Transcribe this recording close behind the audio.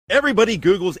Everybody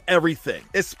Googles everything,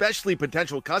 especially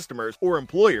potential customers or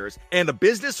employers, and a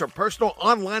business or personal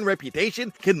online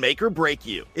reputation can make or break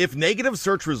you. If negative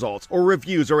search results or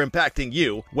reviews are impacting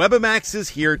you, Webamax is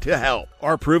here to help.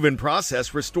 Our proven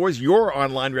process restores your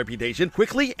online reputation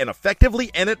quickly and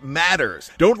effectively, and it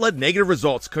matters. Don't let negative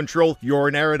results control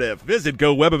your narrative. Visit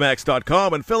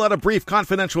GoWebamax.com and fill out a brief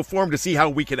confidential form to see how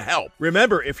we can help.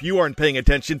 Remember, if you aren't paying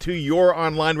attention to your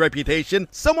online reputation,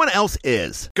 someone else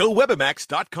is.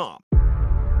 GoWebamax.com.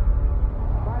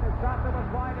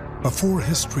 Before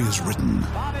history is written,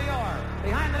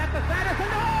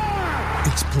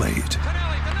 it's played.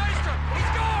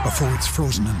 Before it's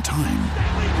frozen in time,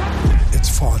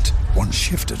 it's fought one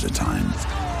shift at a time.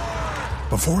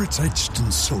 Before it's etched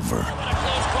in silver,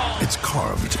 it's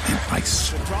carved in ice.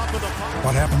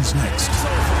 What happens next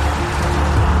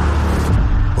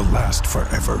will last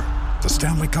forever. The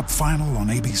Stanley Cup Final on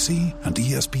ABC and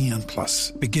ESPN Plus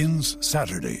begins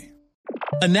Saturday.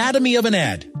 Anatomy of an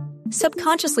ad.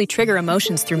 Subconsciously trigger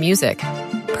emotions through music.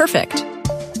 Perfect.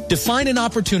 Define an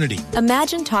opportunity.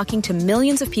 Imagine talking to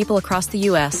millions of people across the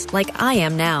U.S. like I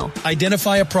am now.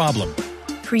 Identify a problem.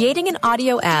 Creating an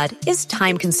audio ad is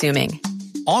time-consuming.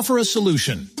 Offer a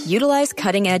solution. Utilize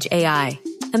cutting-edge AI.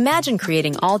 Imagine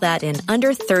creating all that in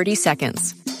under 30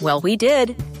 seconds. Well, we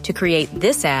did to create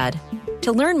this ad.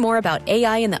 To learn more about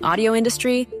AI in the audio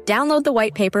industry, download the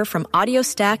white paper from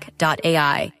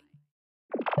audiostack.ai.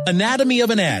 Anatomy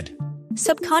of an ad.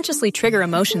 Subconsciously trigger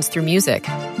emotions through music.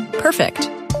 Perfect.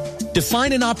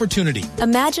 Define an opportunity.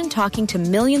 Imagine talking to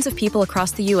millions of people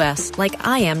across the U.S. like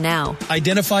I am now.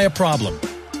 Identify a problem.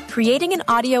 Creating an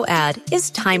audio ad is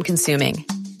time-consuming.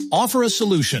 Offer a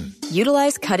solution.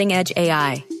 Utilize cutting-edge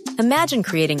AI. Imagine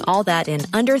creating all that in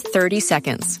under 30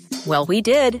 seconds. Well, we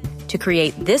did to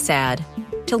create this ad.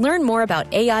 To learn more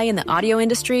about AI in the audio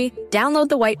industry, download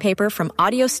the white paper from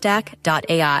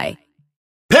audiostack.ai.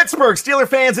 Pittsburgh Steeler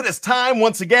fans, it is time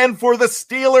once again for the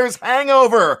Steelers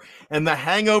Hangover. And the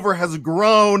hangover has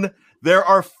grown. There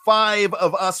are 5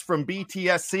 of us from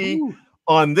BTSC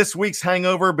on this week's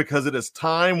Hangover because it is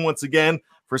time once again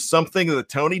for something that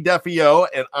Tony DeFeo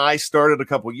and I started a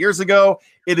couple years ago.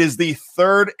 It is the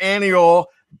 3rd annual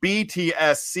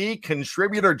BTSC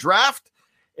Contributor Draft,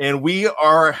 and we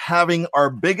are having our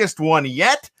biggest one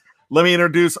yet. Let me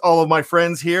introduce all of my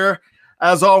friends here.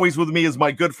 As always, with me is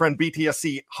my good friend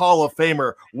BTSC Hall of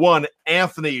Famer, one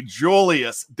Anthony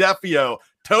Julius DeFeo.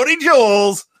 Tony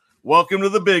Jules, welcome to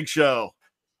the big show.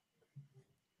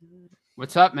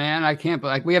 What's up, man? I can't,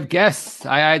 like, we have guests.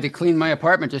 I had to clean my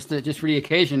apartment just for the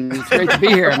occasion. It's great to be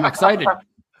here. I'm excited.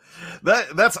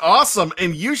 That's awesome.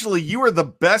 And usually you are the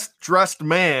best dressed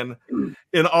man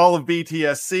in all of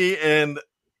BTSC. And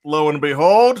lo and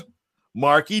behold,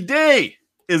 Marky D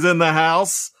is in the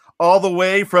house all the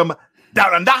way from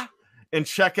down da. And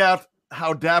check out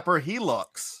how dapper he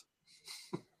looks.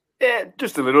 Yeah,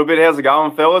 just a little bit. How's it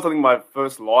going, fellas? I think my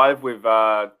first live with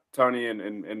Tony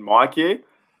and Mike here.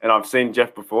 And I've seen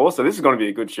Jeff before, so this is going to be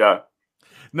a good show.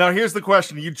 Now, here's the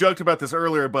question. You joked about this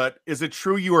earlier, but is it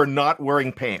true you are not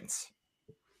wearing pants?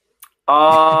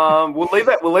 We'll leave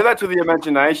that to the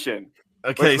imagination.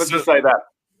 Okay, let's just say that.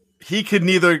 He could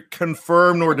neither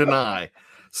confirm nor deny.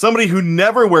 Somebody who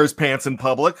never wears pants in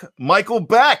public, Michael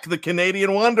Beck, the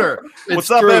Canadian Wonder.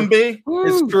 What's up, MB?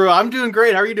 It's true. I'm doing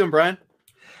great. How are you doing, Brian?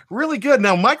 Really good.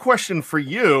 Now, my question for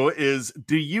you is,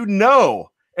 do you know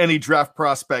any draft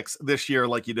prospects this year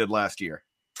like you did last year?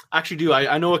 Actually do.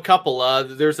 I know a couple.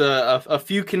 There's a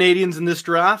few Canadians in this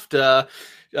draft. Javon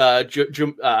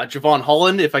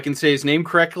Holland, if I can say his name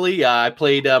correctly. I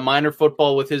played minor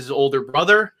football with his older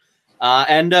brother.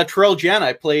 And Terrell Jan,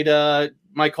 I played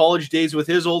my college days with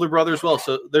his older brother as well.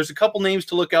 So there's a couple names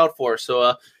to look out for.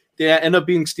 So they end up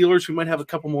being Steelers. We might have a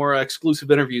couple more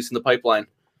exclusive interviews in the pipeline.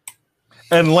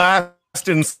 And last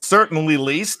and certainly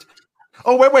least,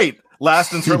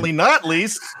 last and certainly not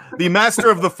least, the master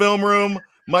of the film room,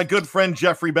 my good friend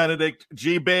Jeffrey Benedict,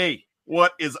 GB.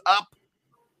 What is up?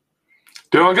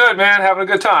 Doing good, man. Having a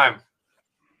good time.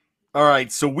 All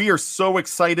right, so we are so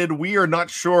excited. We are not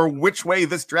sure which way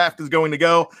this draft is going to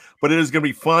go, but it is going to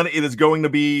be fun. It is going to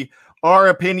be our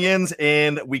opinions,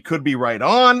 and we could be right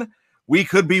on. We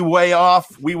could be way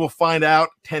off. We will find out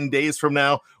 10 days from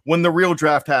now when the real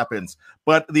draft happens.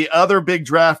 But the other big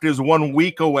draft is 1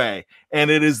 week away,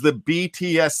 and it is the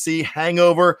BTSC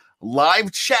Hangover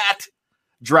live chat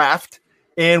draft.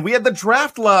 And we had the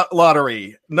draft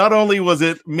lottery. Not only was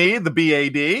it me, the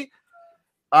BAD,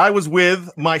 I was with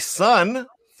my son,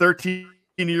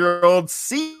 13-year-old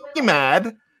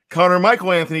C-Mad, Connor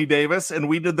Michael Anthony Davis, and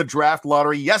we did the draft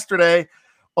lottery yesterday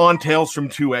on Tales from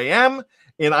 2 a.m.,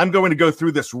 and I'm going to go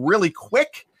through this really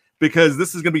quick because this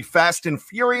is going to be fast and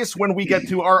furious when we get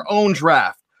to our own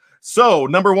draft. So,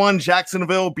 number 1,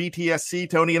 Jacksonville, BTSC.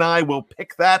 Tony and I will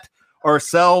pick that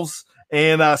ourselves.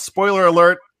 And spoiler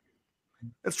alert,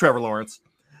 it's Trevor Lawrence.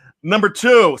 Number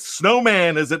 2,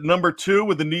 Snowman is at number 2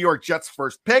 with the New York Jets'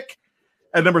 first pick.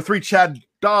 At number 3, Chad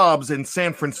Dobbs in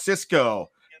San Francisco.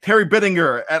 Terry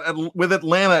Bittinger with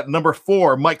Atlanta at number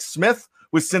 4. Mike Smith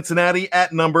with Cincinnati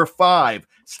at number 5.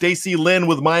 Stacy Lynn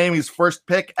with Miami's first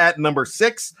pick at number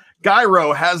 6.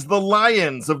 Gyro has the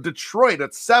Lions of Detroit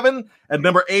at 7. At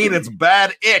number 8, it's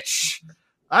Bad Itch.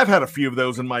 I've had a few of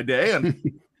those in my day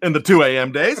and in the 2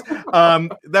 a.m. days.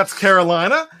 That's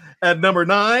Carolina. At number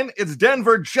 9, it's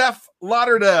Denver, Jeff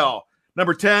Lauderdale.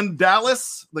 Number 10,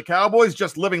 Dallas, the Cowboys,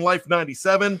 just living life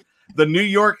 97. The New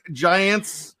York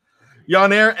Giants,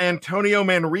 Yonner Antonio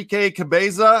Manrique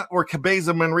Cabeza, or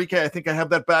Cabeza Manrique. I think I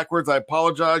have that backwards. I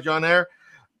apologize, Yonner.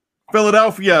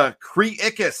 Philadelphia, Cree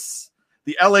Ickes.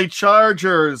 The LA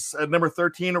Chargers at number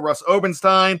 13, Russ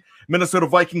Obenstein. Minnesota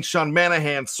Vikings, Sean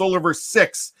Manahan. Soliver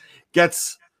 6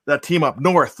 gets that team up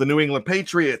north. The New England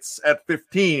Patriots at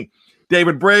 15.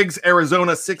 David Briggs,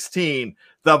 Arizona 16.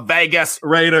 The Vegas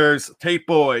Raiders, Tate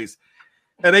Boys.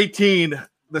 At 18,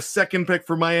 the second pick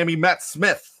for Miami, Matt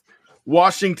Smith.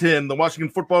 Washington, the Washington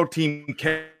football team,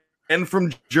 Ken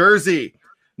from Jersey.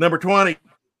 Number 20,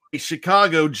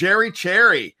 Chicago, Jerry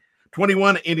Cherry.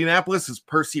 21, Indianapolis is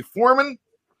Percy Foreman.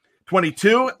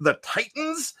 22, the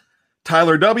Titans,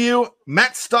 Tyler W.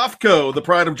 Matt Stofko, the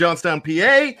pride of Johnstown,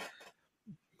 PA.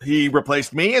 He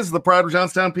replaced me as the pride of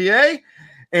Johnstown, PA.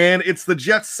 And it's the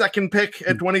Jets' second pick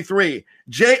at 23.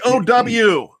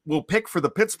 J.O.W. will pick for the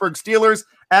Pittsburgh Steelers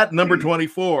at number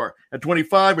 24. At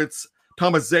 25, it's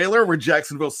Thomas Zahler with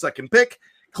Jacksonville's second pick.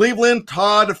 Cleveland,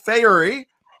 Todd Fayery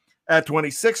at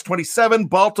 26. 27,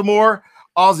 Baltimore,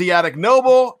 Asiatic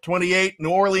Noble. 28, New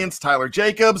Orleans, Tyler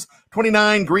Jacobs.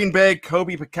 29, Green Bay,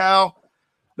 Kobe Pacau.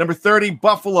 Number 30,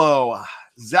 Buffalo,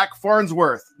 Zach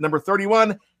Farnsworth. Number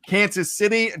 31, Kansas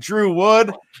City, Drew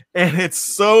Wood. And it's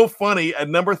so funny. At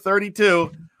number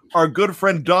 32, our good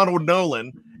friend Donald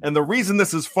Nolan. And the reason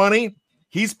this is funny,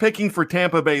 he's picking for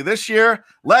Tampa Bay this year.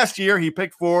 Last year, he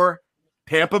picked for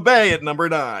Tampa Bay at number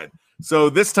 9.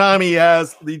 So this time he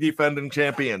has the defending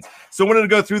champions. So I wanted to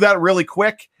go through that really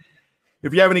quick.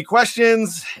 If you have any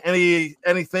questions,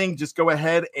 anything, just go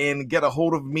ahead and get a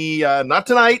hold of me. Not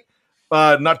tonight,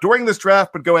 not during this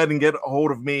draft, but go ahead and get a hold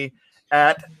of me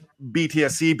at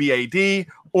BTSCBAD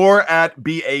or at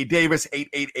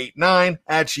BADavis8889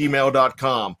 at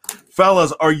gmail.com.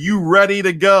 Fellas, are you ready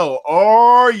to go?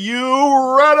 Are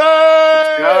you ready?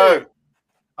 Let's go.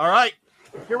 All right,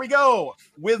 here we go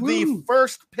with the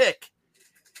first pick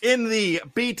in the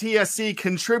BTSC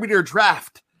contributor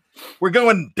draft. We're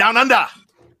going down under.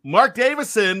 Mark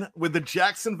Davison with the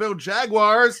Jacksonville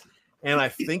Jaguars, and I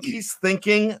think he's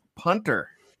thinking punter.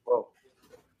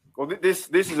 Well, this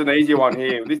is an easy one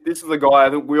here. This is a guy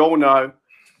that we all know.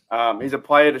 He's a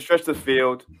player to stretch the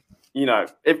field. You know,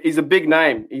 he's a big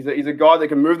name. He's a guy that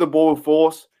can move the ball with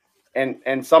force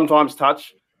and sometimes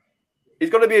touch. He's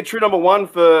got to be a true number 1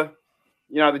 for,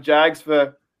 the Jags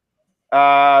for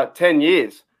 10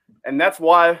 years. And that's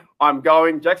why I'm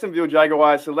going Jacksonville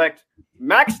Jaguars select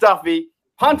Max Duffy,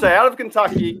 punter out of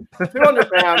Kentucky, 200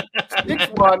 pounds,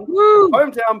 6'1",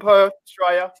 hometown Perth,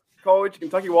 Australia, college,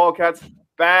 Kentucky Wildcats.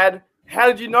 Bad. How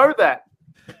did you know that?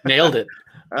 Nailed it.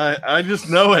 I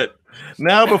just know it.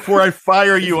 Now, before I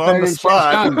fire you on the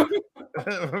spot,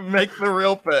 make the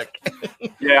real pick.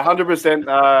 Yeah, 100%.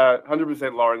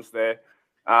 100% Lawrence there.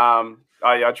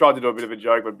 I tried to do a bit of a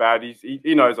joke, but Bad.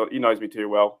 He knows me too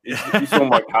well. He saw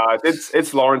my cards.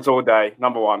 It's Lawrence all day.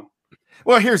 Number 1.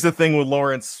 Well, here's the thing with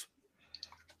Lawrence.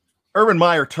 Urban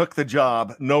Meyer took the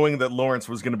job knowing that Lawrence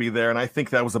was going to be there, and I think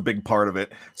that was a big part of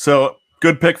it. So,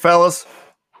 good pick, fellas.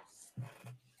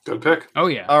 Good pick. Oh,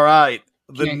 yeah. All right.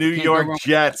 The New York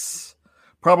Jets.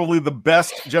 Probably the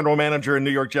best general manager in New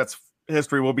York Jets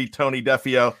history will be Tony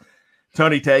Defeo.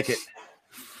 Tony, take it.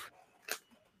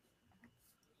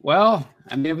 Well,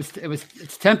 I mean,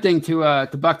 it's tempting to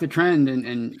buck the trend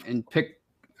and pick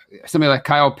somebody like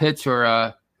Kyle Pitts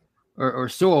or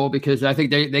Sewell, because I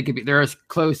think they're as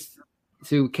close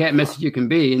to can't miss as you can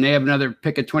be, and they have another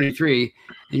pick at 23,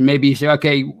 and maybe you say,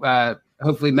 okay,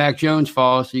 hopefully Mac Jones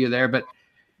falls to you there, but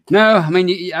no, I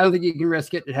mean, I don't think you can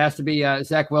risk it. It has to be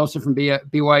Zach Wilson from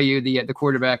BYU, the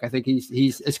quarterback. I think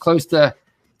he's as close to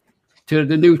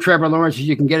the new Trevor Lawrence as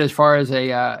you can get as far as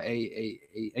a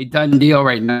done deal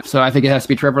right now. So I think it has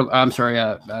to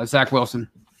be Zach Wilson.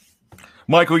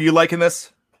 Michael, you liking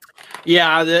this?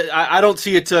 Yeah, I don't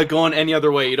see it going any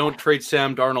other way. You don't trade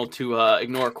Sam Darnold to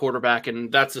ignore a quarterback, and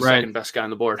that's the second best guy on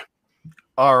the board.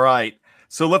 All right.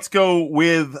 So let's go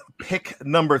with pick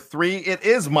number 3. It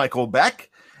is Michael Beck.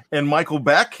 And Michael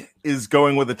Beck is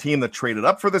going with a team that traded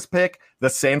up for this pick, the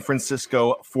San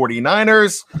Francisco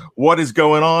 49ers. What is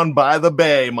going on by the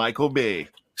Bay, Michael B?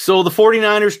 So the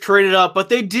 49ers traded up, but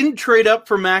they didn't trade up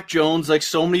for Mac Jones like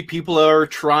so many people are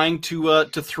trying to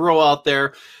throw out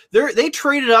there. They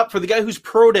traded up for the guy whose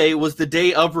pro day was the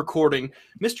day of recording,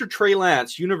 Mr. Trey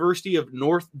Lance, University of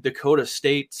North Dakota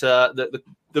State, the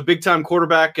big-time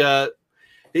quarterback.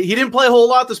 He didn't play a whole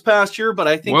lot this past year, but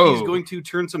I think he's going to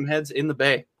turn some heads in the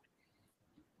Bay.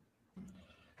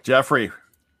 Jeffrey.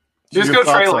 Just go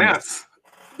Trey Lance.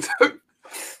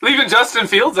 Leaving Justin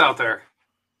Fields out there.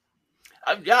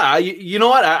 You know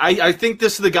what? I think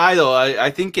this is the guy, though. I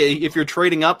think if you're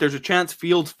trading up, there's a chance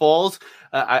Fields falls.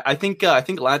 I think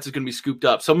Lance is going to be scooped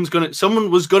up. Someone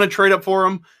was going to trade up for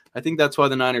him. I think that's why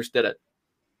the Niners did it.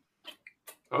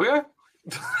 Okay.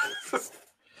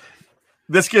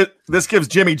 This gives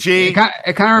Jimmy G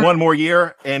one more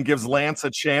year and gives Lance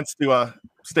a chance to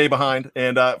stay behind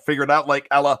and figure it out like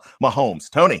a la Mahomes.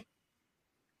 Tony.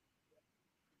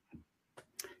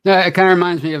 No, it kind of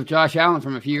reminds me of Josh Allen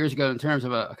from a few years ago in terms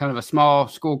of a kind of a small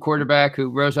school quarterback who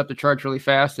rose up the charts really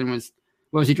fast and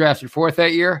was he drafted 4th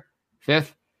that year?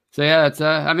 5th? So yeah, it's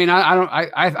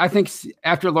I think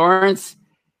after Lawrence,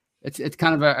 it's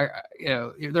kind of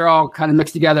they're all kind of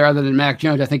mixed together other than Mac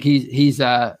Jones. I think he's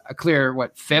a clear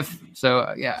 5th.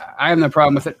 So yeah, I have no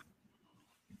problem with it.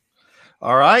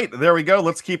 All right, there we go.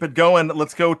 Let's keep it going.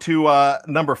 Let's go to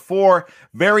number 4.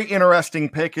 Very interesting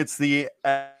pick. It's the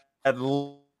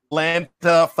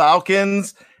Atlanta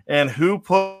Falcons. And who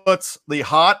puts the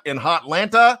hot in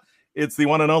Hotlanta? It's the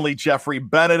one and only Jeffrey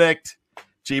Benedict.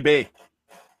 GB.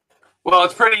 Well,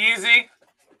 it's pretty easy.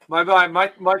 My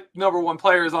number 1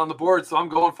 player is on the board, so I'm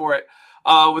going for it.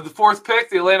 With the 4th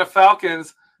pick, the Atlanta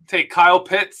Falcons take Kyle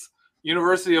Pitts,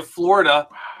 University of Florida.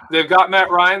 They've got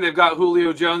Matt Ryan. They've got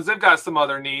Julio Jones. They've got some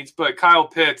other needs, but Kyle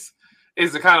Pitts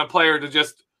is the kind of player to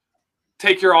just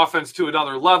take your offense to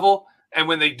another level. And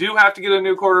when they do have to get a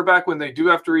new quarterback, when they do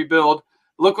have to rebuild,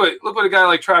 look what a guy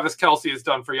like Travis Kelce has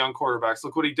done for young quarterbacks.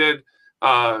 Look what he did.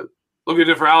 Look what he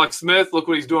did for Alex Smith. Look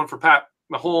what he's doing for Pat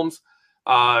Mahomes.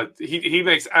 He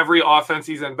makes every offense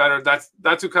he's in better.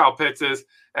 That's who Kyle Pitts is,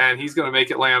 and he's going to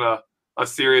make Atlanta a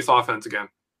serious offense again.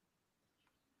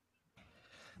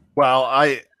 Well,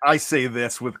 I say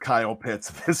this with Kyle Pitts.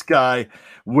 This guy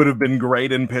would have been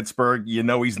great in Pittsburgh.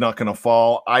 He's not going to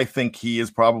fall. I think he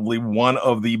is probably one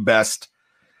of the best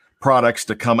products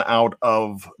to come out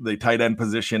of the tight end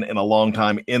position in a long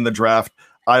time in the draft.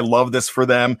 I love this for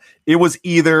them. It was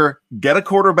either get a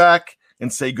quarterback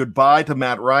and say goodbye to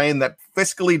Matt Ryan. That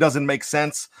fiscally doesn't make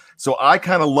sense. So I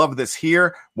kind of love this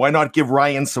here. Why not give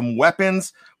Ryan some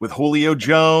weapons with Julio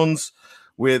Jones,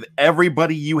 with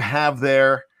everybody you have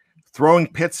there? Throwing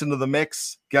Pitts into the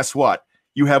mix, guess what?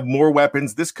 You have more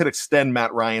weapons. This could extend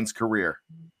Matt Ryan's career.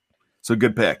 So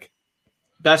good pick.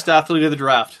 Best athlete of the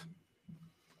draft.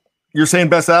 You're saying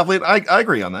best athlete? I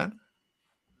agree on that.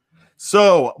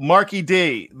 So, Marky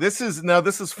D, this is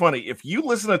funny. If you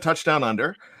listen to Touchdown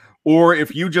Under, or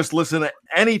if you just listen to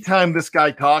any time this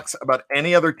guy talks about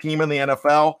any other team in the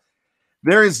NFL,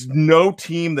 there is no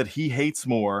team that he hates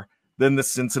more than the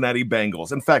Cincinnati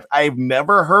Bengals. In fact, I've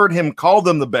never heard him call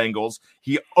them the Bengals.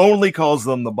 He only calls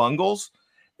them the Bungles,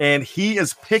 and he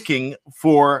is picking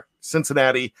for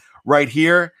Cincinnati right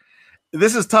here.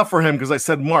 This is tough for him because I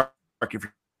said, Mark, if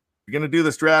you're going to do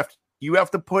this draft, you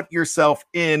have to put yourself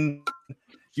in.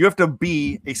 You have to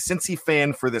be a Cincy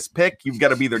fan for this pick. You've got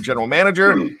to be their general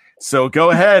manager. So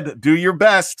go ahead, do your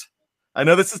best. I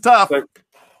know this is tough.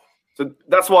 So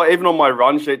that's why even on my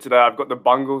run sheet today, I've got the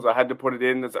Bungles. I had to put it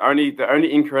in. That's the only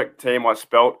incorrect team I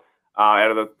spelt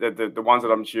out of the ones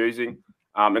that I'm choosing.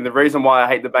 And the reason why I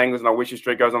hate the Bengals and I wish the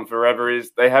streak goes on forever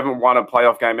is they haven't won a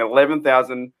playoff game in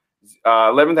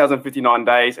 11,059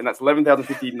 days, and that's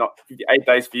 11,058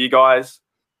 days for you guys.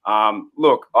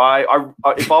 Look, if I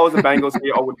was the Bengals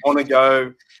here, I would want to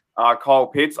go Kyle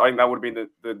Pitts. I think that would have been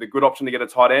the good option to get a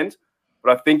tight end.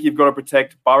 But I think you've got to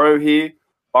protect Burrow here.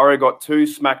 Burrow got too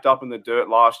smacked up in the dirt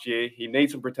last year. He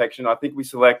needs some protection. I think we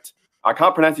select, I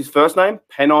can't pronounce his first name,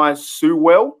 Penei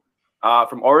Sewell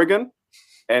from Oregon.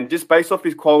 And just based off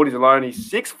his qualities alone,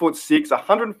 he's 6'6",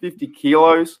 150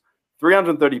 kilos,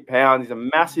 330 pounds. He's a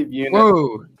massive unit.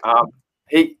 Whoa.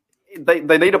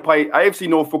 They need to play. AFC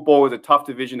North football is a tough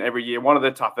division every year, one of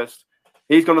the toughest.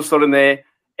 He's going to slot in there.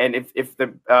 And if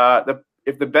the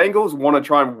Bengals want to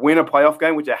try and win a playoff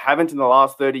game, which they haven't in the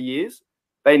last 30 years,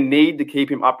 they need to keep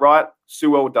him upright.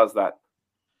 Sewell does that.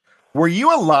 Were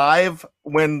you alive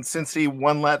when Cincy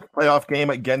won that playoff game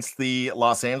against the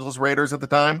Los Angeles Raiders at the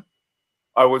time?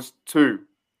 I was two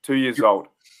years old.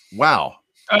 Wow.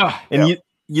 And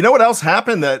you know what else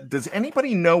happened? Does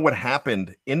anybody know what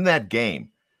happened in that game?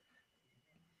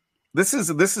 This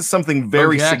is something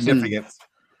very significant.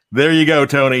 There you go,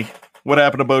 Tony. What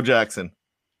happened to Bo Jackson?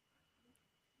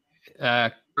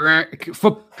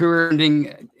 Foot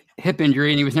career-ending hip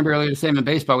injury, and he was never really the same in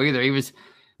baseball either. He was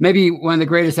maybe one of the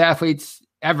greatest athletes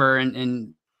ever,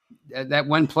 and that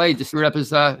one play just screwed up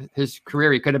his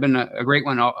career. He could have been a great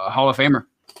one, a Hall of Famer.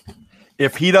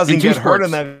 If he doesn't get hurt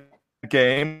in that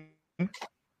game,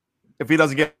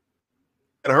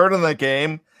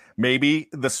 maybe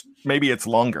it's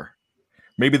longer.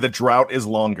 Maybe the drought is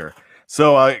longer.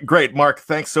 So great, Mark.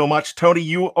 Thanks so much, Tony.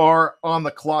 You are on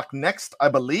the clock next, I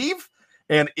believe,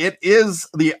 and it is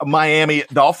the Miami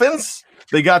Dolphins.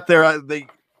 They got their they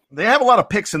have a lot of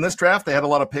picks in this draft. They had a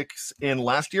lot of picks in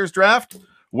last year's draft.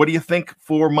 What do you think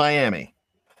for Miami?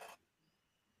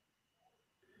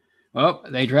 Well,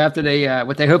 they drafted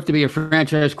what they hope to be a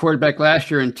franchise quarterback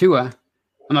last year in Tua.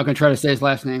 I'm not going to try to say his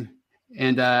last name.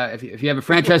 And if you have a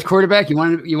franchise quarterback, you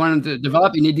want him to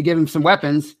develop, you need to give him some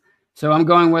weapons. So I'm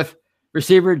going with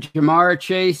receiver Jamar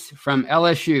Chase from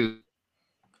LSU.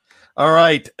 All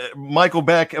right, Michael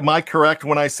Beck, am I correct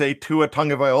when I say Tua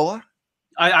Tagovailoa?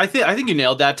 I think you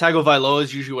nailed that. Tagovailoa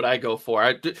is usually what I go for.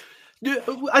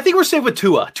 I think we're safe with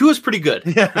Tua. Tua's pretty good.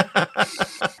 Tua.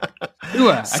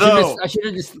 I should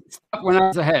have just stopped when I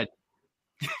was ahead.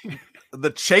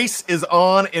 The chase is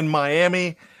on in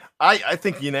Miami. I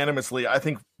think unanimously, I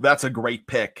think that's a great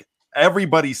pick.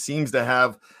 Everybody seems to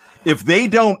have, if they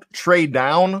don't trade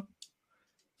down,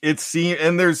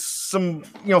 and there's some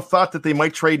thought that they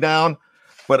might trade down,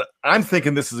 but I'm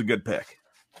thinking this is a good pick.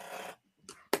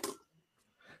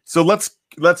 So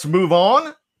let's move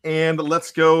on and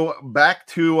let's go back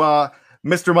to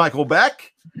Mr. Michael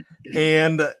Beck.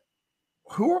 And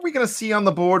who are we going to see on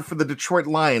the board for the Detroit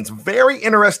Lions? Very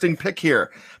interesting pick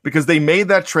here because they made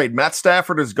that trade. Matt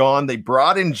Stafford is gone. They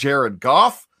brought in Jared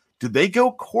Goff. Do they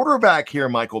go quarterback here,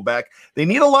 Michael Beck? They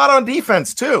need a lot on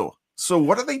defense too. So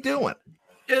what are they doing?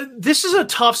 This is a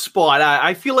tough spot.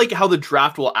 I feel like how the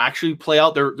draft will actually play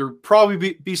out. There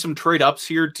probably be some trade ups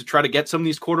here to try to get some of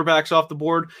these quarterbacks off the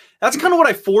board. That's kind of what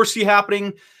I foresee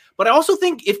happening. But I also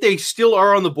think if they still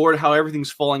are on the board, how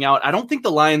everything's falling out, I don't think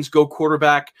the Lions go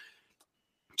quarterback.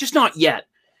 Just not yet.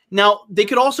 Now, they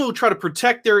could also try to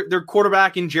protect their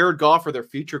quarterback in Jared Goff or their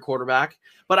future quarterback,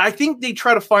 but I think they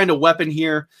try to find a weapon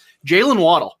here. Jalen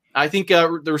Waddle, I think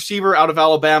the receiver out of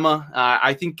Alabama,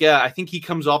 I think he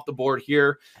comes off the board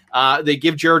here. They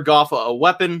give Jared Goff a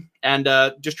weapon and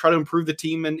just try to improve the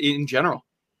team in general.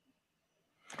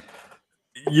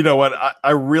 You know what?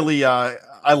 I really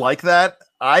I like that.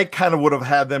 I kind of would have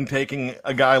had them taking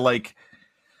a guy like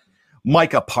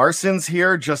Micah Parsons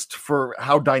here just for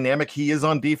how dynamic he is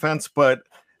on defense, but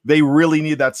they really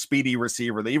need that speedy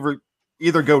receiver. They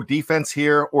either go defense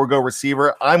here or go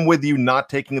receiver. I'm with you not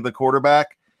taking the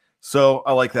quarterback, so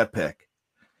I like that pick.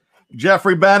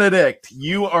 Jeffrey Benedict,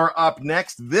 you are up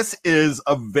next. This is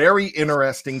a very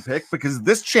interesting pick because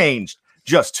this changed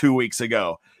just 2 weeks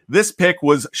ago. This pick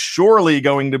was surely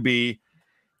going to be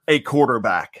a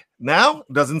quarterback. Now,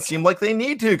 doesn't seem like they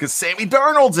need to because Sammy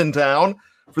Darnold's in town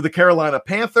for the Carolina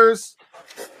Panthers.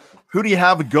 Who do you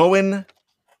have going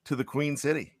to the Queen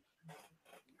City?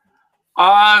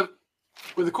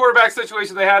 With the quarterback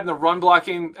situation they had in the run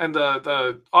blocking and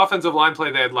the offensive line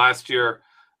play they had last year,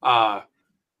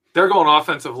 they're going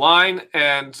offensive line.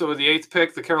 And so with the 8th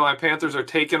pick, the Carolina Panthers are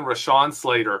taking Rashawn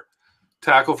Slater,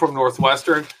 tackle from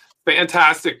Northwestern.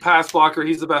 Fantastic pass blocker.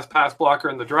 He's the best pass blocker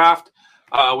in the draft.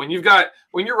 When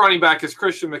your running back is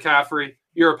Christian McCaffrey,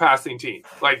 you're a passing team.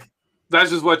 Like, that's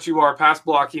just what you are. Pass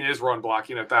blocking is run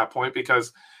blocking at that point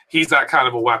because he's that kind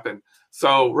of a weapon.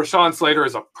 So Rashawn Slater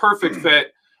is a perfect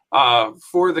fit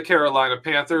for the Carolina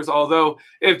Panthers. Although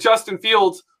if Justin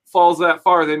Fields falls that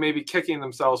far, they may be kicking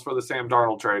themselves for the Sam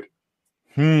Darnold trade.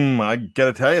 I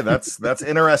gotta tell you, that's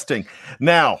interesting.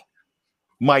 Now,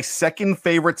 my second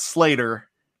favorite Slater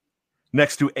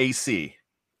next to AC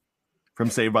from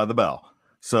Saved by the Bell.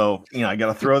 So, I got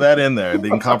to throw that in there,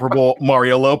 the incomparable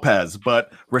Mario Lopez.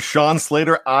 But Rashawn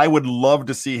Slater, I would love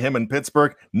to see him in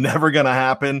Pittsburgh. Never going to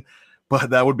happen, but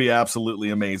that would be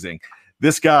absolutely amazing.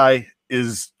 This guy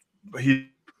he's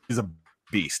a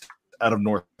beast out of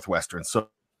Northwestern. So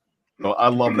I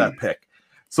love that pick.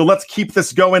 So let's keep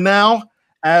this going now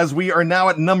as we are now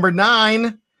at number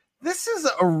 9. This is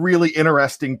a really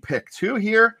interesting pick too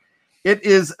here. It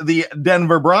is the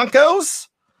Denver Broncos.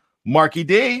 Marky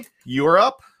D, you're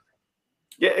up.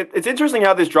 Yeah, it's interesting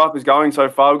how this draft is going so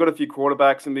far. We've got a few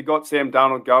quarterbacks, and we got Sam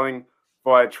Darnold going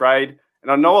via trade.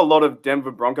 And I know a lot of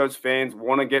Denver Broncos fans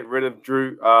want to get rid of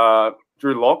Drew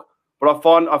Lock, but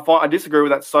I disagree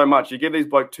with that so much. You give these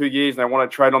bloke 2 years, and they want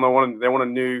to trade on. They want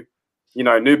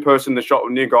a new person to shot,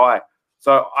 a new guy.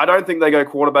 So I don't think they go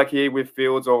quarterback here with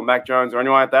Fields or Mac Jones or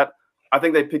anyone like that. I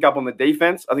think they pick up on the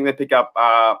defense. I think they pick up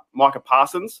Micah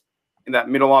Parsons in that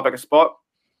middle linebacker spot.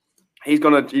 He's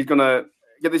gonna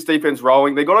get this defense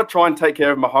rolling. They got to try and take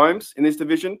care of Mahomes in this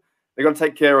division. They got to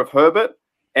take care of Herbert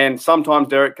and sometimes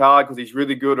Derek Carr because he's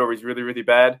really good or he's really, really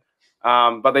bad.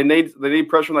 But they need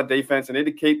pressure on that defense. They need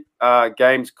to keep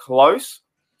games close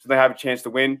so they have a chance to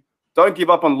win. Don't give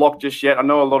up on Locke just yet. I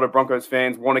know a lot of Broncos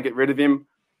fans want to get rid of him,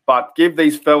 but give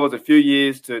these fellas a few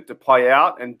years to play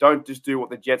out and don't just do what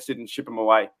the Jets did and ship them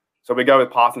away. So we go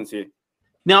with Parsons here.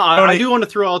 Now, I do want to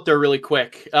throw out there really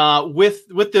quick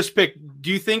with this pick.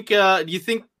 Do you think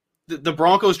the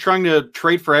Broncos trying to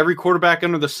trade for every quarterback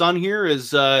under the sun here is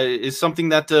something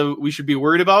that we should be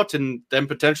worried about, and then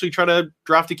potentially try to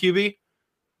draft a QB?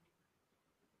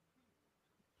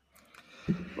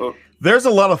 Well, there's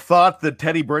a lot of thought that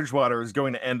Teddy Bridgewater is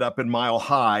going to end up in Mile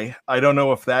High. I don't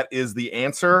know if that is the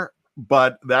answer,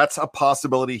 but that's a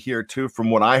possibility here too,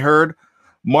 from what I heard.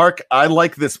 Mark, I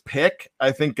like this pick.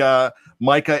 I think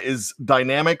Micah is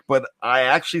dynamic, but I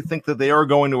actually think that they are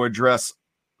going to address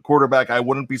quarterback. I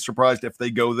wouldn't be surprised if they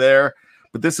go there,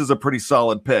 but this is a pretty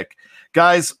solid pick.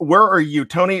 Guys, where are you?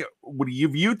 Tony, would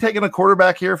you taken a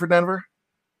quarterback here for Denver?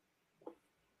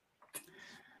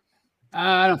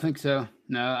 I don't think so.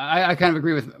 No, I kind of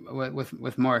agree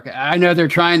with Mark. I know they're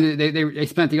trying to. They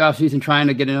spent the offseason trying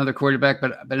to get another quarterback,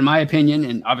 but in my opinion,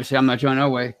 and obviously I'm not John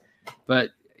Elway,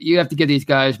 but you have to give these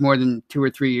guys more than 2 or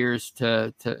 3 years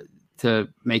to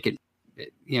make it.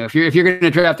 You know, if you're going to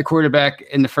draft the quarterback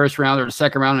in the first round or the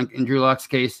second round in Drew Lock's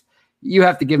case, you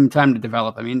have to give him time to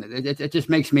develop. I mean, it just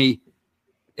makes me,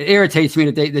 it irritates me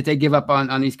that they give up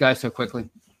on these guys so quickly.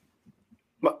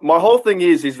 My whole thing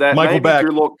is that Michael maybe Beck.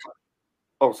 Drew Lock.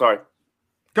 Oh, sorry.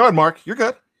 Go ahead, Mark. You're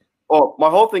good. Oh, my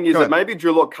whole thing is that maybe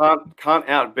Drew Lock can't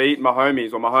outbeat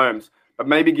Mahomes, but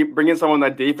maybe bring in someone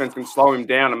that defense can slow him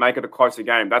down and make it a closer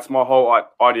game. That's my whole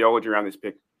ideology around this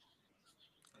pick.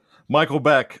 Michael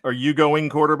Beck, are you going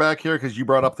quarterback here? Because you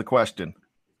brought up the question.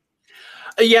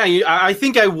 Yeah, I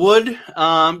think I would.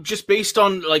 Just based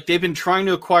on, like, they've been trying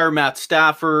to acquire Matt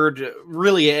Stafford.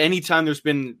 Really, anytime there's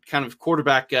been kind of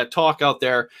quarterback talk out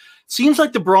there, seems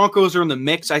like the Broncos are in the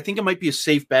mix. I think it might be a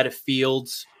safe bet if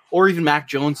Fields or even Mac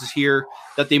Jones is here,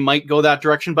 that they might go that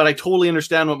direction. But I totally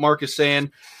understand what Mark is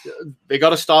saying. They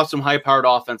got to stop some high-powered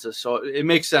offenses, so it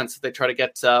makes sense that they try to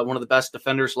get one of the best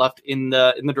defenders left in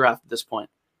the draft at this point.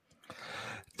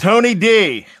 Tony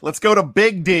D, let's go to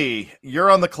Big D.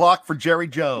 You're on the clock for Jerry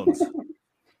Jones.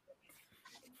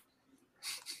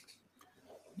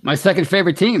 My second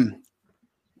favorite team.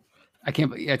 I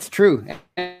can't believe it's true.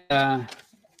 They're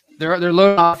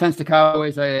low on offense, the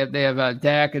Cowboys. They have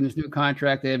Dak in this new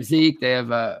contract. They have Zeke. They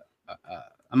have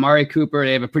Amari Cooper.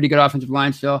 They have a pretty good offensive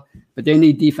line still, but they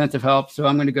need defensive help. So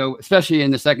I'm going to go, especially in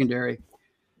the secondary.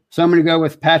 So I'm going to go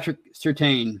with Patrick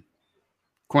Surtain,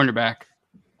 cornerback.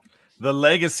 The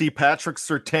legacy Patrick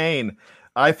Surtain.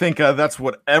 I think that's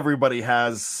what everybody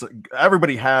has.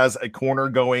 Everybody has a corner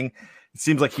going. It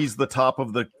seems like he's the top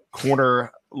of the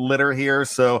corner litter here.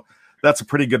 So that's a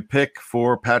pretty good pick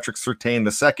for Patrick Surtain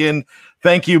the second.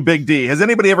 Thank you, Big D. Has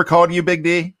anybody ever called you Big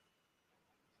D?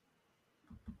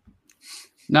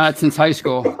 Not since high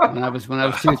school. When I was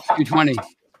 220.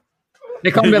 They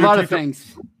called me a lot of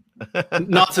things.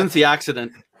 Not since the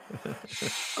accident.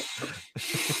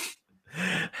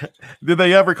 Did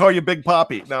they ever call you Big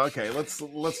Poppy? No. Okay. Let's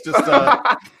just.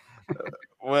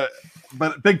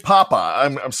 But Big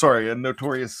Papa, I'm sorry, a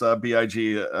notorious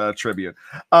BIG tribute.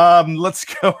 Let's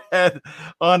go ahead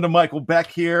on to Michael Beck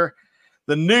here.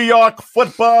 The New York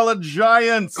Football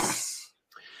Giants.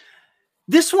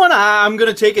 This one, I'm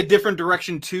going to take a different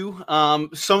direction too.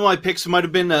 Some of my picks might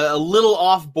have been a little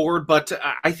off board, but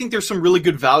I think there's some really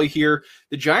good value here.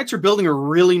 The Giants are building a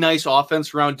really nice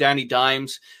offense around Danny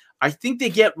Dimes. I think they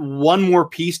get one more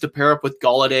piece to pair up with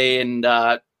Golladay and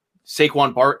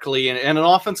Saquon Barkley and an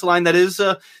offensive line that is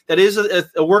a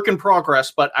work in progress.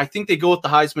 But I think they go with the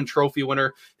Heisman Trophy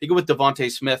winner. They go with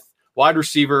Devontae Smith, wide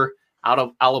receiver out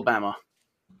of Alabama.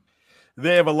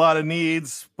 They have a lot of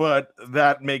needs, but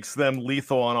that makes them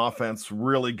lethal on offense.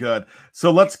 Really good.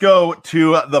 So let's go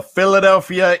to the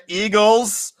Philadelphia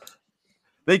Eagles.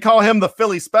 They call him the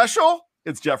Philly Special.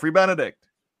 It's Jeffrey Benedict.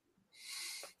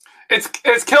 It's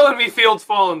killing me. Fields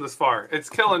falling this far. It's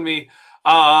killing me.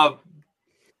 But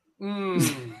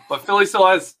Philly still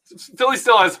has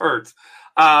Hurts.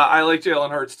 I like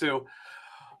Jalen Hurts too.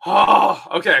 Oh,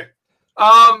 okay.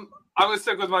 I'm going to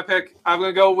stick with my pick. I'm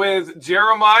going to go with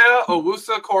Jeremiah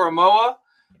Owusu-Koramoah.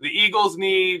 The Eagles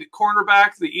need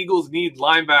cornerback. The Eagles need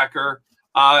linebacker.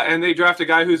 And they draft a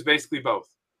guy who's basically both.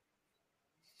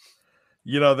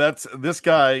 This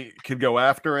guy could go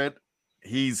after it.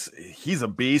 He's a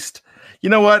beast. You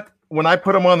know what? When I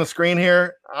put him on the screen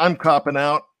here, I'm copping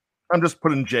out. I'm just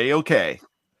putting JOK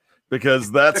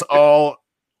because that's all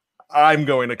I'm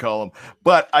going to call him.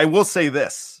 But I will say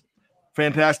this.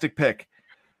 Fantastic pick.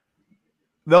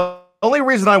 The only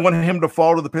reason I want him to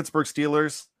fall to the Pittsburgh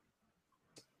Steelers,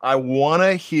 I want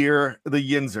to hear the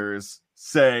Yinzers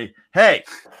say, hey,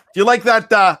 do you like that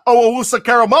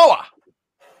Owusu-Koramoah?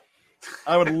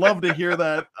 I would love to hear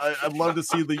that. I'd love to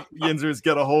see the Yinzers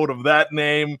get a hold of that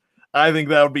name. I think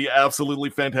that would be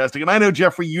absolutely fantastic. And I know,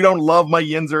 Jeffrey, you don't love my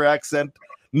Yinzer accent.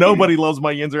 Nobody loves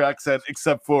my Yinzer accent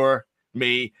except for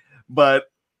me. But,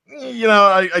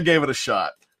 I gave it a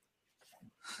shot.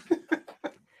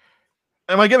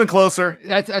 Am I getting closer?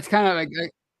 That's kind of like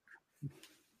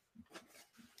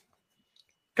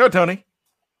go, Tony.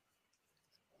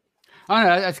 Oh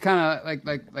no, that's kind of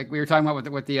like we were talking about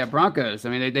with the Broncos. I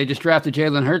mean, they just drafted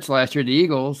Jalen Hurts last year, the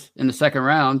Eagles, in the second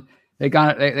round. They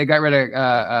got rid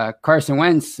of Carson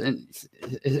Wentz,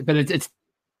 but it's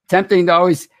tempting to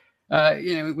always,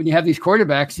 when you have these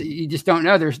quarterbacks, you just don't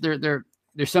know. There's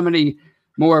so many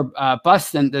more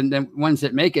busts than ones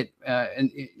that make it, and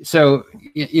so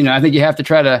I think you have to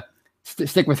try to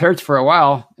stick with Hurts for a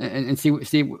while and see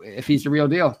if he's the real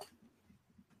deal.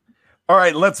 All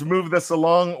right, let's move this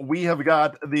along. We have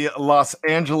got the Los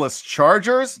Angeles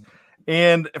Chargers,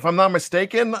 and if I'm not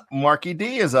mistaken, Marky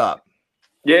D is up.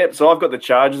 Yeah, so I've got the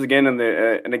Chargers again,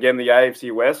 and again the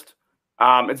AFC West.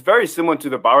 It's very similar to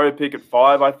the Burrow pick at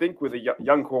 5, I think, with a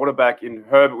young quarterback in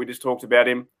Herbert. We just talked about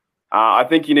him. I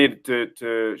think he needed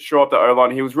to shore up the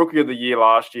O-line. He was Rookie of the Year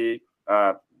last year.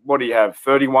 What do you have?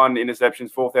 31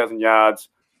 interceptions, 4,000 yards.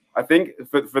 I think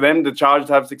for them, the Chargers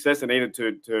to have success, they needed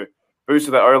to boost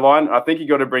the O-line. I think you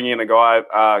got to bring in a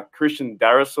guy, Christian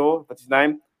Darrisaw, that's his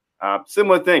name.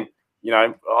 Similar thing.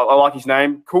 I like his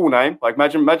name. Cool name. Like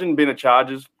imagine being a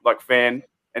Chargers fan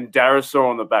and Darrisaw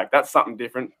on the back. That's something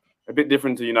different. A bit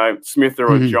different to, Smith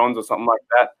or Johns or something like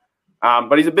that.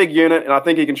 But he's a big unit, and I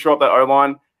think he can shore up that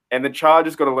O-line. And the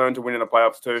Chargers got to learn to win in the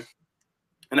playoffs too.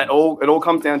 And it all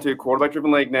comes down to a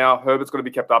quarterback-driven league now. Herbert's got to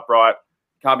be kept upright.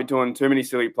 Can't be doing too many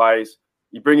silly plays.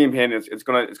 You bring him in, it's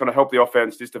gonna help the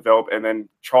offense just develop, and then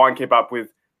try and keep up with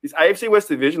this AFC West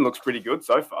division. Looks pretty good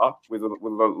so far with a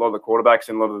lot of the quarterbacks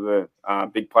and a lot of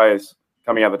the big players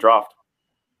coming out of the draft.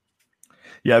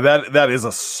 Yeah, that is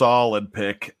a solid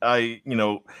pick.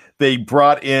 They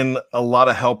brought in a lot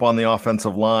of help on the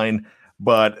offensive line,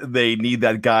 but they need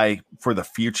that guy for the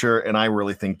future, and I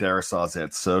really think Darrisaw's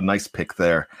it. So nice pick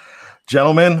there.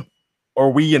 Gentlemen, are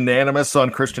we unanimous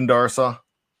on Christian Darrisaw?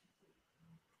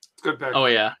 Good pick. Oh,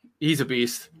 yeah. He's a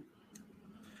beast.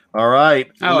 All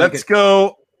right. Let's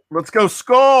go,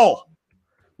 Skull.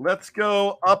 Let's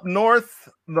go up north,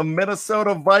 the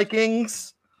Minnesota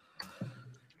Vikings,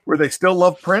 where they still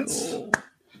love Prince.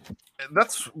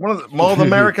 That's one of the Mall of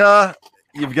America.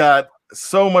 You've got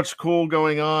so much cool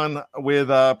going on with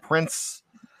Prince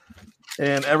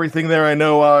and everything there. I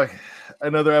know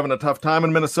they're having a tough time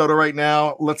in Minnesota right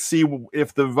now. Let's see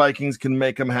if the Vikings can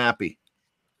make them happy.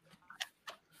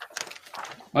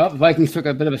 Well, the Vikings took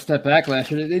a bit of a step back last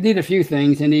year. They need a few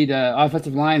things. They need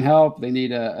offensive line help. They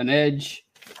need an edge.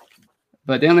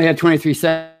 But they only had 23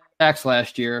 sacks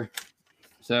last year.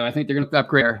 So I think they're going to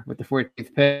upgrade with the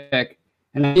 14th pick.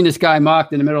 And I've seen this guy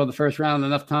mocked in the middle of the first round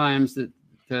enough times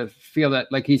to feel that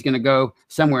like he's going to go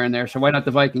somewhere in there. So why not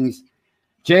the Vikings?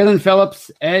 Jalen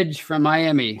Phillips, edge from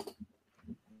Miami.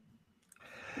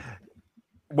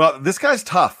 Well, this guy's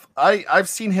tough. I've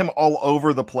seen him all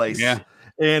over the place. Yeah.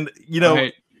 And,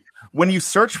 when you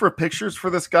search for pictures for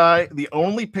this guy, the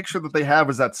only picture that they have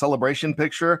is that celebration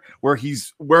picture where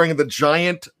he's wearing the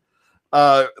giant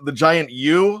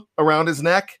U around his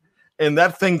neck, and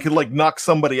that thing could knock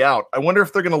somebody out. I wonder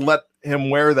if they're going to let him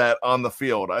wear that on the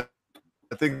field. I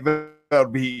think that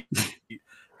would be.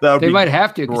 They might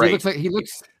have to, because he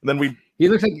looks. Then he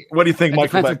looks like. What do you think,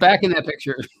 Michael defensive back in that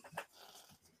picture?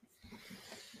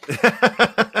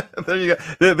 There you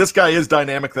go. This guy is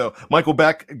dynamic, though. Michael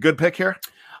Beck, good pick here.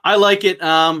 I like it.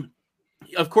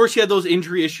 Of course, he had those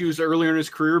injury issues earlier in his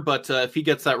career, but if he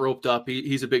gets that roped up,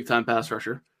 he's a big-time pass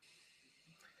rusher.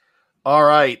 All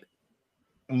right,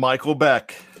 Michael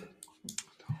Beck.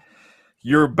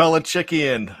 You're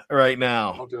Belichickian right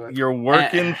now. You're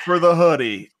working for the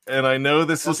hoodie, and I know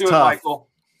this is tough. Michael.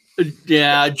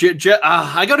 Yeah,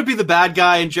 I got to be the bad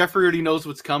guy, and Jeffrey already knows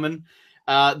what's coming.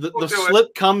 The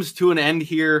slip comes to an end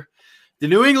here. The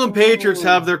New England Patriots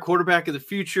have their quarterback of the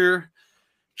future,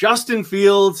 Justin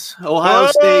Fields, Ohio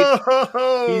State.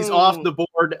 He's off the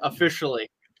board officially.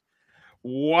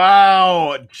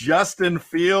 Wow. Justin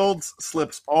Fields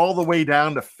slips all the way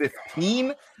down to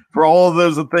 15. For all of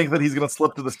those that think that he's going to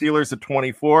slip to the Steelers at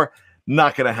 24,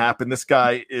 not going to happen. This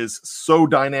guy is so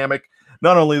dynamic.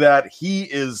 Not only that, he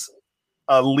is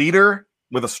a leader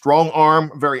with a strong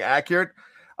arm, very accurate.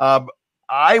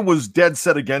 I was dead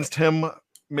set against him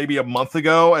maybe a month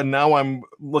ago, and now I'm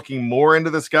looking more into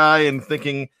this guy and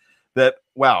thinking that,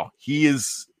 wow, he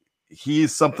is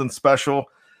something special.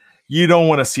 You don't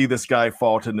want to see this guy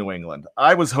fall to New England.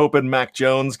 I was hoping Mac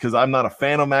Jones, because I'm not a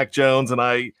fan of Mac Jones, and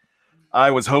I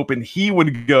was hoping he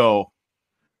would go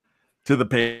to the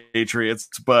Patriots,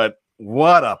 but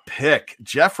what a pick.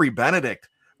 Jeffrey Benedict,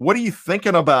 what are you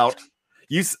thinking about?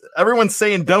 Everyone's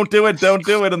saying don't do it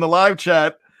in the live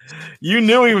chat. You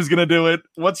knew he was going to do it.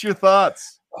 What's your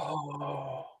thoughts?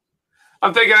 Oh,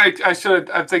 I'm thinking I should.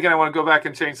 I'm thinking I want to go back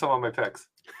and change some of my picks.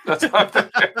 That's what I'm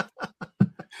thinking.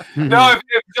 No,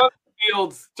 if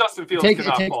Justin Fields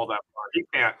cannot fall that far. He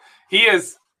can't.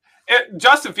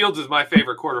 Justin Fields is my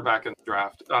favorite quarterback in the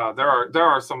draft. There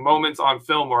are some moments on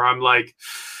film where I'm like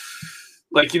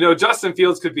Justin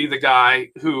Fields could be the guy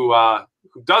who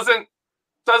doesn't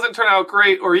turn out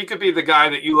great, or he could be the guy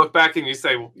that you look back and you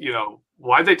say,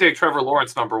 why'd they take Trevor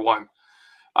Lawrence number 1?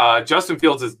 Justin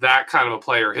Fields is that kind of a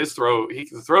player.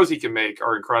 The throws he can make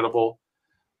are incredible.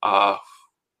 I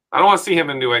don't want to see him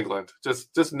in New England.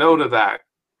 Just no to that.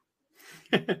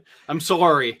 I'm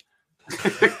sorry.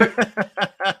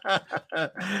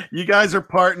 You guys are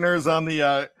partners on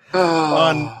the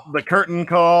curtain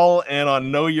call and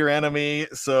on Know Your Enemy,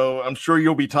 so I'm sure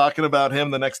you'll be talking about him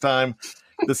the next time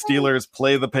the Steelers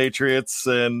play the Patriots.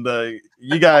 And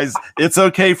you guys, it's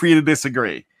okay for you to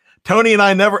disagree. Tony and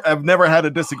I have never had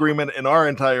a disagreement in our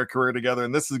entire career together,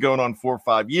 and this is going on 4 or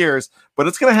 5 years, but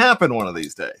it's going to happen one of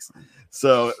these days.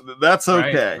 So that's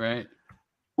okay. Right.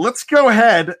 Let's go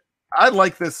ahead. I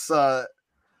like this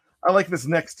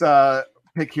next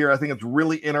pick here. I think it's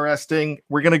really interesting.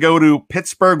 We're going to go to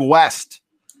Pittsburgh West,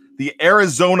 the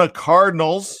Arizona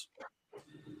Cardinals.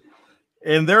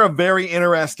 And they're a very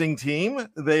interesting team.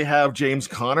 They have James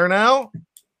Conner now.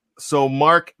 So,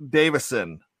 Mark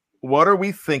Davison, what are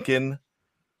we thinking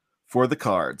for the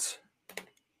Cards?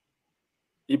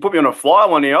 You put me on a fly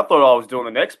one here. I thought I was doing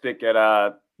the next pick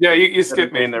at you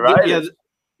skipped me in the Raiders.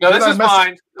 Yeah. No, this is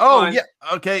mine. Yeah.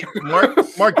 Okay.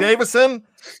 Mark Davison,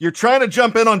 you're trying to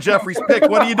jump in on Jeffrey's pick.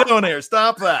 What are you doing here?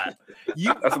 Stop that.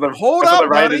 That's what the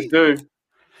Raiders do.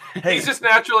 Hey, he's just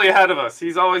naturally ahead of us.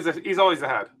 He's always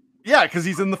ahead. Yeah, because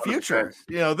he's in the future.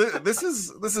 This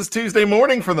is Tuesday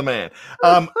morning for the man.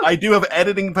 I do have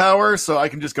editing power, so I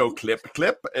can just go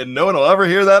clip, and no one will ever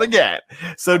hear that again.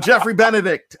 So, Jeffrey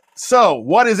Benedict. So,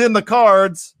 what is in the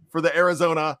cards for the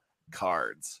Arizona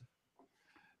Cards?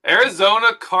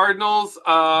 Arizona Cardinals,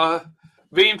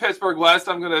 being Pittsburgh West,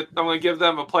 I'm gonna give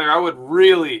them a player I would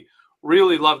really,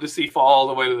 really love to see fall all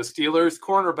the way to the Steelers.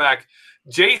 Cornerback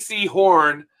J.C.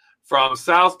 Horn from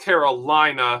South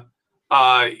Carolina.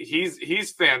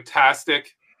 He's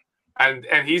fantastic, and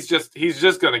he's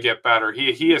just going to get better.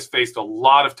 He has faced a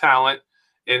lot of talent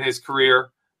in his career.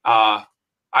 I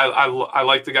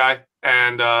like the guy,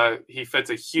 and he fits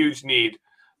a huge need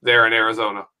there in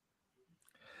Arizona.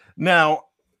 Now,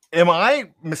 am I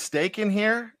mistaken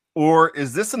here, or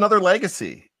is this another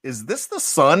legacy? Is this the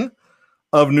son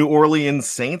of New Orleans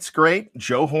Saints great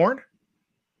Joe Horn?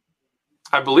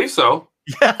 I believe so.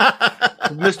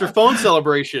 Mr. Phone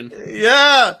Celebration.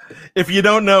 Yeah. If you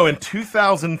don't know, in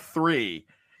 2003,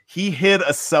 he hid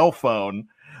a cell phone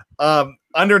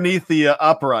underneath the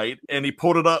upright, and he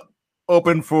pulled it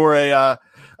open for a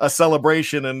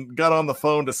celebration and got on the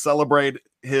phone to celebrate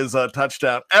his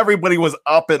touchdown. Everybody was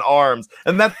up in arms,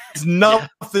 and that's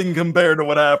nothing compared to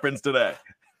what happens today.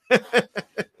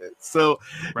 So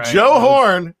Joe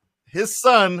Horn, his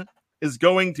son, is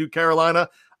going to Carolina.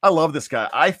 I love this guy.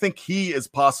 I think he is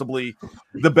possibly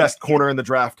the best corner in the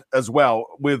draft as well,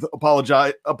 with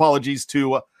apologies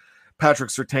to Patrick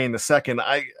Surtain II.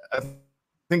 I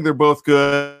think they're both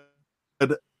good.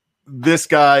 This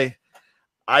guy,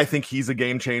 I think he's a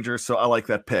game changer, so I like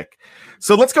that pick.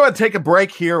 So let's go ahead and take a break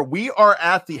here. We are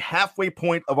at the halfway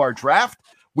point of our draft.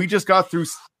 We just got through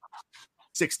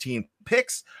 16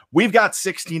 picks. We've got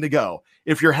 16 to go.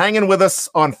 If you're hanging with us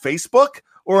on Facebook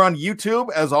or on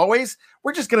YouTube, as always,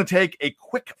 we're just going to take a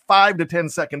quick 5 to 10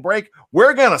 second break.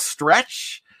 We're going to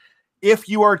stretch. If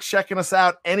you are checking us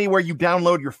out anywhere you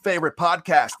download your favorite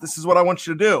podcast, this is what I want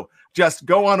you to do. Just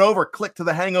go on over, click to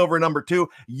the Hangover number 2.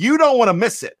 You don't want to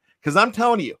miss it, because I'm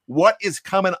telling you what is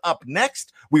coming up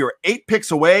next. We are 8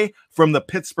 picks away from the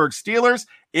Pittsburgh Steelers.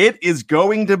 It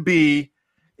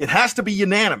has to be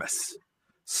unanimous.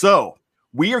 So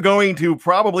we are going to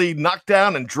probably knock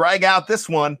down and drag out this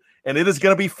one, and it is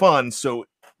going to be fun. So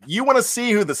you want to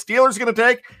see who the Steelers are going to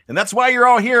take, and that's why you're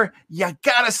all here. You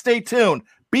got to stay tuned.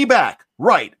 Be back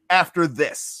right after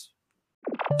this.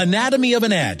 Anatomy of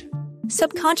an ad.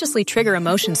 Subconsciously trigger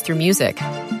emotions through music.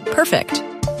 Perfect.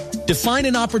 Define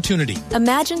an opportunity.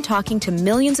 Imagine talking to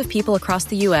millions of people across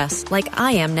the U.S. like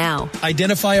I am now.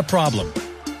 Identify a problem.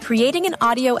 Creating an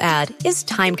audio ad is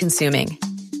time-consuming.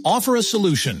 Offer a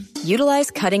solution.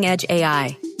 Utilize cutting-edge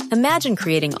AI. Imagine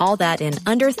creating all that in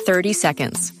under 30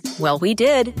 seconds. Well, we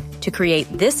did to create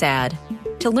this ad.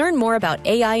 To learn more about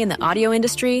AI in the audio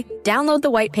industry, download the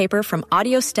white paper from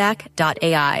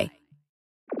audiostack.ai.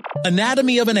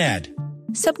 Anatomy of an ad.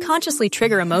 Subconsciously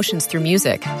trigger emotions through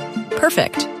music.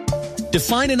 Perfect.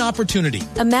 Define an opportunity.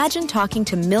 Imagine talking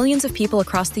to millions of people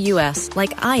across the U.S.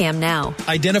 like I am now.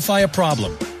 Identify a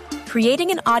problem.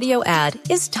 Creating an audio ad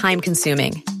is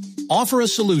time-consuming. Offer a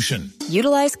solution.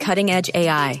 Utilize cutting-edge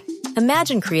AI.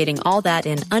 Imagine creating all that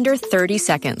in under 30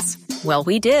 seconds. Well,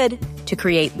 we did to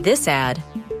create this ad.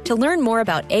 To learn more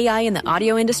about AI in the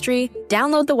audio industry,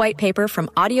 download the white paper from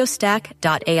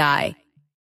audiostack.ai.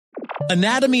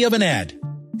 Anatomy of an ad.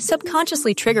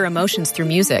 Subconsciously trigger emotions through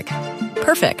music.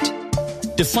 Perfect.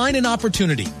 Define an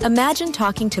opportunity. Imagine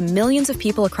talking to millions of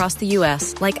people across the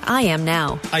U.S. like I am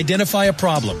now. Identify a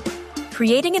problem.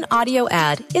 Creating an audio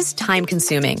ad is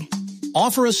time-consuming.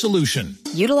 Offer a solution.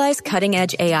 Utilize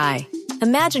cutting-edge AI.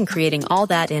 Imagine creating all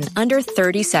that in under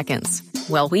 30 seconds.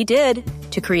 Well, we did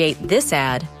to create this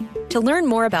ad. To learn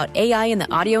more about AI in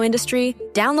the audio industry,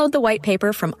 download the white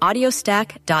paper from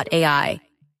audiostack.ai.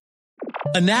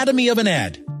 Anatomy of an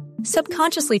ad.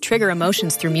 Subconsciously trigger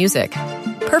emotions through music.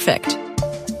 Perfect.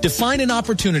 Define an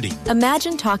opportunity.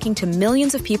 Imagine talking to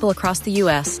millions of people across the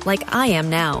U.S. like I am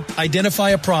now.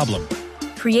 Identify a problem.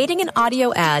 Creating an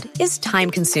audio ad is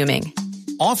time-consuming.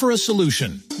 Offer a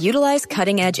solution. Utilize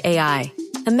cutting-edge AI.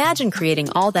 Imagine creating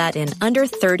all that in under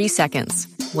 30 seconds.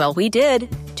 Well, we did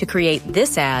to create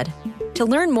this ad. To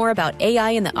learn more about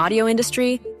AI in the audio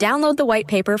industry, download the white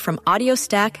paper from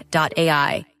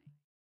audiostack.ai.